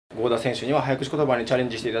合田選手には早口言葉にチャレン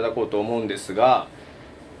ジしていただこうと思うんですが、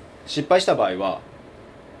失敗した場合は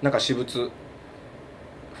なんか私物フ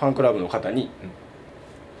ァンクラブの方に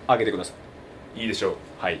あげてください。いいでしょう。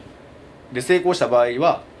はい。で成功した場合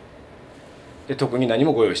は特に何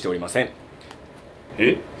もご用意しておりません。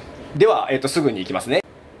では、すぐに行きますね。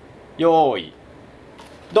よーい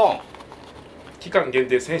ドン。期間限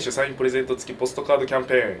定選手サインプレゼント付きポストカードキャン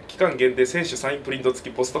ペーン。期間限定選手サインプリント付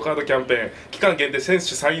きポストカードキャンペーン。期間限定選手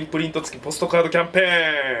サインプリント付きポストカードキャンペー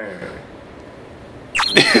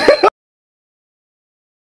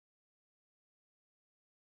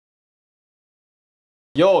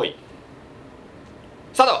ン。よーい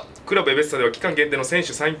スタート。クラブエベッサでは期間限定の選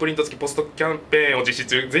手サインプリント付きポストキャンペーンを実施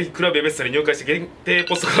中。ぜひクラブエベッサに入会して限定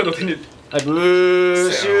ポストカードを手に。はい、ブー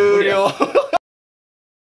終了。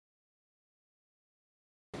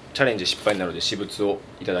チャレンジ失敗なので私物を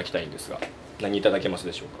いただきたいんですが、何いただけます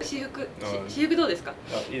でしょうか。私服、私服どうですか。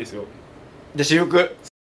いいですよ。じゃあ私服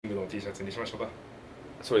の T シャツにしましょうか。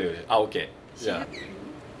それでOK。じゃあ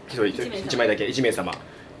1枚だけ1名様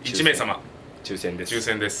1名様抽選です。抽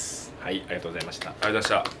選です。はい、ありがとうございました。ありがとうご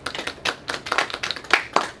ざいました。